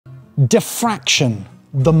Diffraction,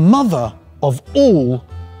 the mother of all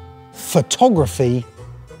photography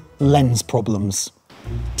lens problems.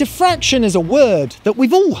 Diffraction is a word that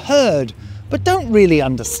we've all heard but don't really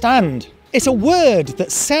understand. It's a word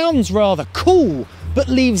that sounds rather cool but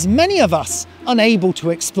leaves many of us unable to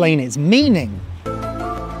explain its meaning.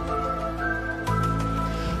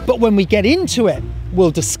 But when we get into it, we'll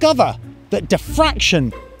discover that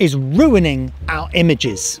diffraction is ruining our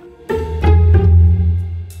images.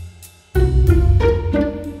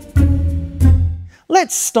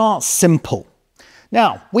 Let's start simple.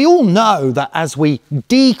 Now, we all know that as we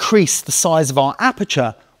decrease the size of our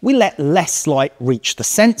aperture, we let less light reach the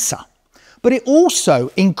sensor. But it also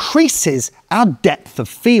increases our depth of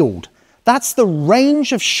field. That's the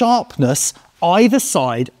range of sharpness either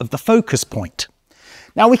side of the focus point.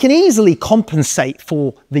 Now, we can easily compensate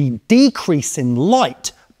for the decrease in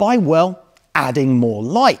light by, well, adding more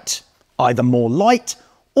light, either more light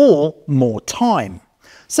or more time.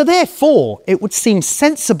 So therefore, it would seem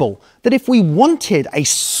sensible that if we wanted a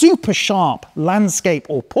super sharp landscape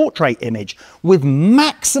or portrait image with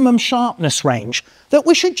maximum sharpness range, that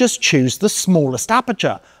we should just choose the smallest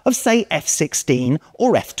aperture of, say, f/16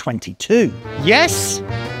 or f/22. Yes?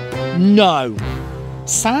 No.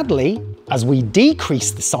 Sadly, as we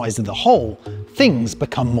decrease the size of the hole, things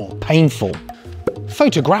become more painful.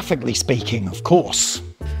 Photographically speaking, of course.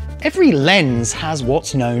 Every lens has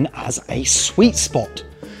what's known as a sweet spot.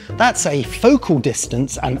 That's a focal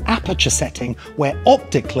distance and aperture setting where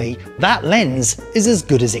optically that lens is as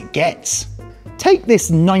good as it gets. Take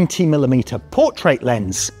this 90mm portrait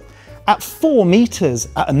lens. At 4 meters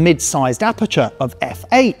at a mid-sized aperture of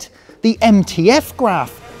f8, the MTF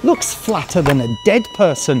graph looks flatter than a dead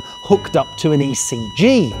person hooked up to an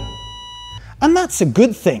ECG. And that's a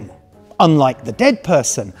good thing, unlike the dead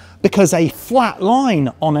person, because a flat line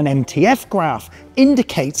on an MTF graph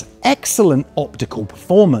indicates excellent optical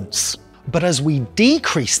performance. But as we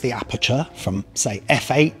decrease the aperture from, say,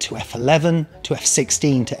 f8 to f11 to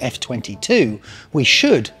f16 to f22, we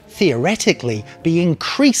should theoretically be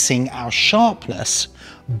increasing our sharpness,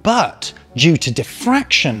 but due to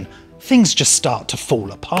diffraction, things just start to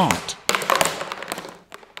fall apart.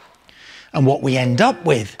 And what we end up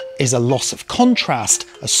with is a loss of contrast,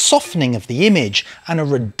 a softening of the image, and a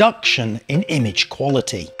reduction in image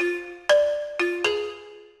quality.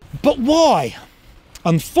 But why?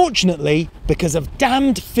 Unfortunately, because of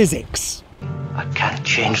damned physics. I can't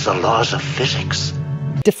change the laws of physics.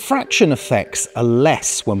 Diffraction effects are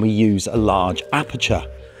less when we use a large aperture.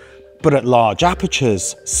 But at large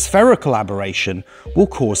apertures, spherical aberration will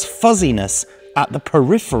cause fuzziness at the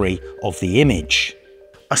periphery of the image.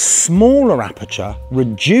 A smaller aperture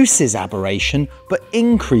reduces aberration but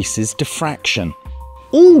increases diffraction.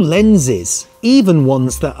 All lenses, even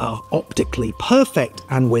ones that are optically perfect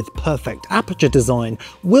and with perfect aperture design,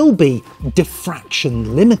 will be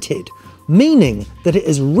diffraction limited, meaning that it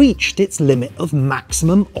has reached its limit of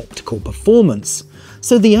maximum optical performance.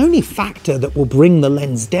 So the only factor that will bring the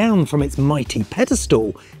lens down from its mighty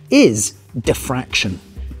pedestal is diffraction.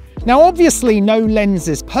 Now obviously no lens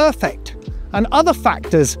is perfect, and other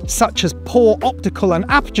factors such as poor optical and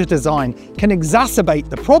aperture design can exacerbate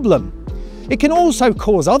the problem. It can also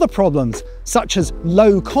cause other problems such as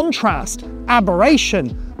low contrast,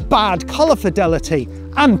 aberration, bad colour fidelity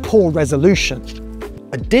and poor resolution.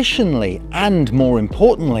 Additionally, and more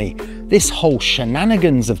importantly, this whole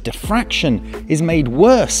shenanigans of diffraction is made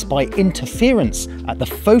worse by interference at the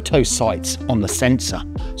photo sites on the sensor.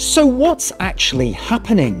 So what's actually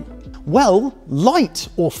happening? Well, light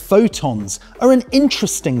or photons are an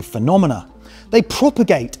interesting phenomena. They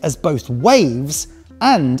propagate as both waves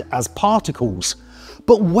and as particles.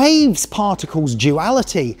 But waves-particles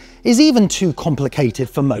duality is even too complicated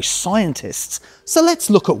for most scientists, so let's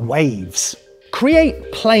look at waves.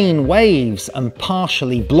 Create plane waves and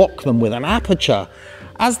partially block them with an aperture.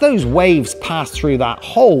 As those waves pass through that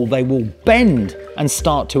hole, they will bend and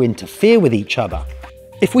start to interfere with each other.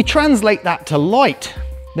 If we translate that to light,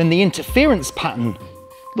 then the interference pattern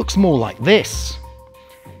looks more like this.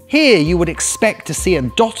 Here you would expect to see a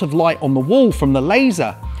dot of light on the wall from the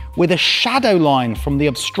laser with a shadow line from the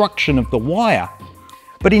obstruction of the wire.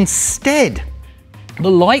 But instead,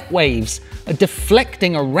 the light waves are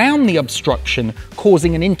deflecting around the obstruction,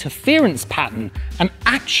 causing an interference pattern and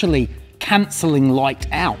actually cancelling light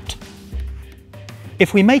out.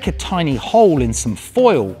 If we make a tiny hole in some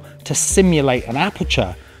foil to simulate an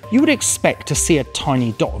aperture, you would expect to see a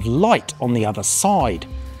tiny dot of light on the other side.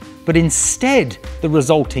 But instead, the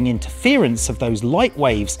resulting interference of those light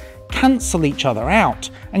waves cancel each other out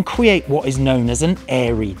and create what is known as an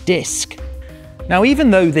airy disc. Now,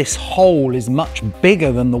 even though this hole is much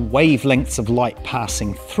bigger than the wavelengths of light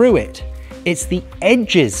passing through it, it's the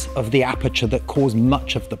edges of the aperture that cause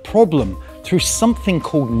much of the problem through something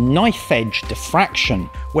called knife edge diffraction,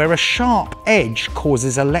 where a sharp edge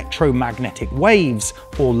causes electromagnetic waves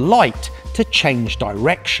or light to change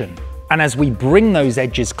direction. And as we bring those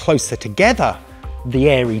edges closer together, the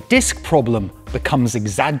Airy Disc problem becomes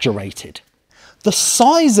exaggerated. The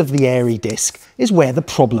size of the Airy Disc is where the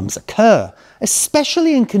problems occur,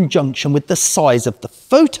 especially in conjunction with the size of the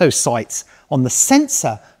photosites on the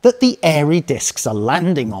sensor that the Airy Discs are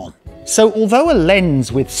landing on. So although a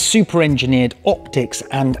lens with super-engineered optics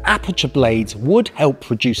and aperture blades would help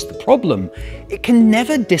reduce the problem, it can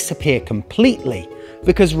never disappear completely,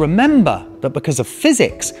 because remember that because of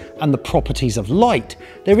physics and the properties of light,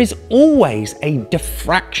 there is always a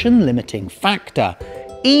diffraction limiting factor,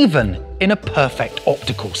 even in a perfect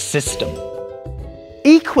optical system.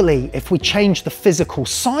 Equally, if we change the physical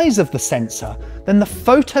size of the sensor, then the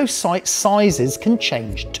photosite sizes can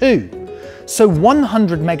change too. So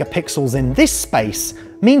 100 megapixels in this space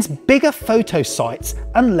means bigger photosites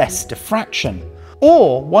and less diffraction.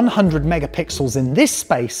 Or 100 megapixels in this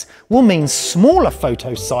space will mean smaller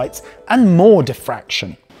photosites and more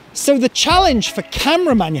diffraction. So the challenge for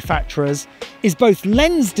camera manufacturers is both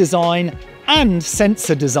lens design and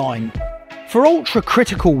sensor design. For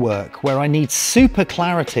ultra-critical work where I need super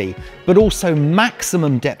clarity but also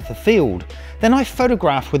maximum depth of field, then I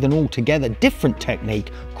photograph with an altogether different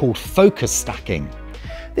technique called focus stacking.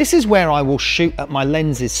 This is where I will shoot at my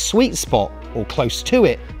lens's sweet spot, or close to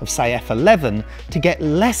it, of say f11 to get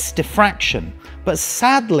less diffraction, but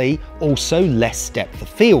sadly also less depth of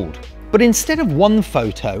field. But instead of one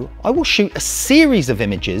photo, I will shoot a series of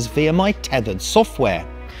images via my tethered software.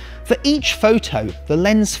 For each photo, the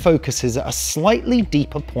lens focuses at a slightly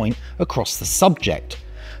deeper point across the subject.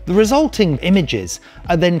 The resulting images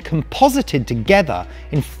are then composited together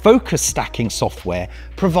in focus stacking software,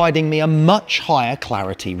 providing me a much higher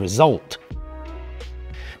clarity result.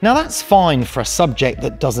 Now that's fine for a subject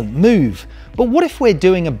that doesn't move, but what if we're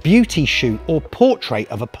doing a beauty shoot or portrait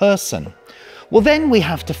of a person? Well, then we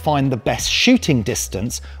have to find the best shooting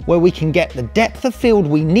distance where we can get the depth of field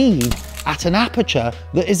we need at an aperture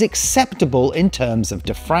that is acceptable in terms of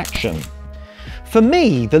diffraction. For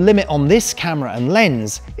me, the limit on this camera and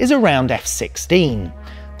lens is around f16.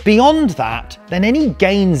 Beyond that, then any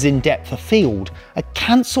gains in depth of field are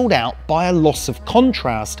cancelled out by a loss of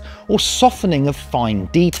contrast or softening of fine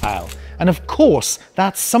detail. And of course,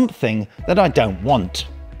 that's something that I don't want.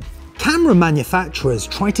 Camera manufacturers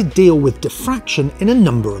try to deal with diffraction in a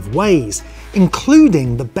number of ways,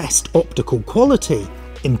 including the best optical quality,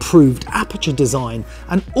 improved aperture design,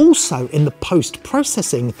 and also in the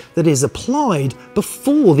post-processing that is applied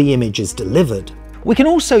before the image is delivered. We can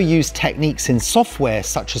also use techniques in software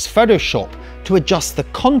such as Photoshop to adjust the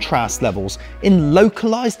contrast levels in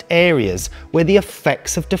localized areas where the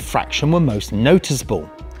effects of diffraction were most noticeable.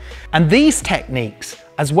 And these techniques,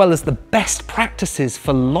 as well as the best practices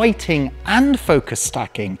for lighting and focus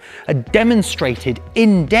stacking, are demonstrated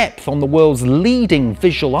in depth on the world's leading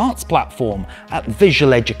visual arts platform at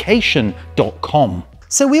visualeducation.com.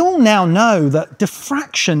 So we all now know that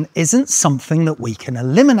diffraction isn't something that we can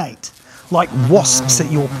eliminate. Like wasps at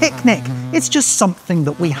your picnic, it's just something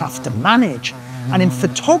that we have to manage. And in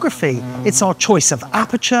photography, it's our choice of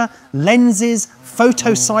aperture, lenses,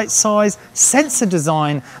 photosite size, sensor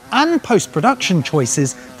design, and post-production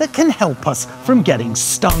choices that can help us from getting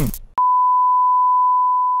stung.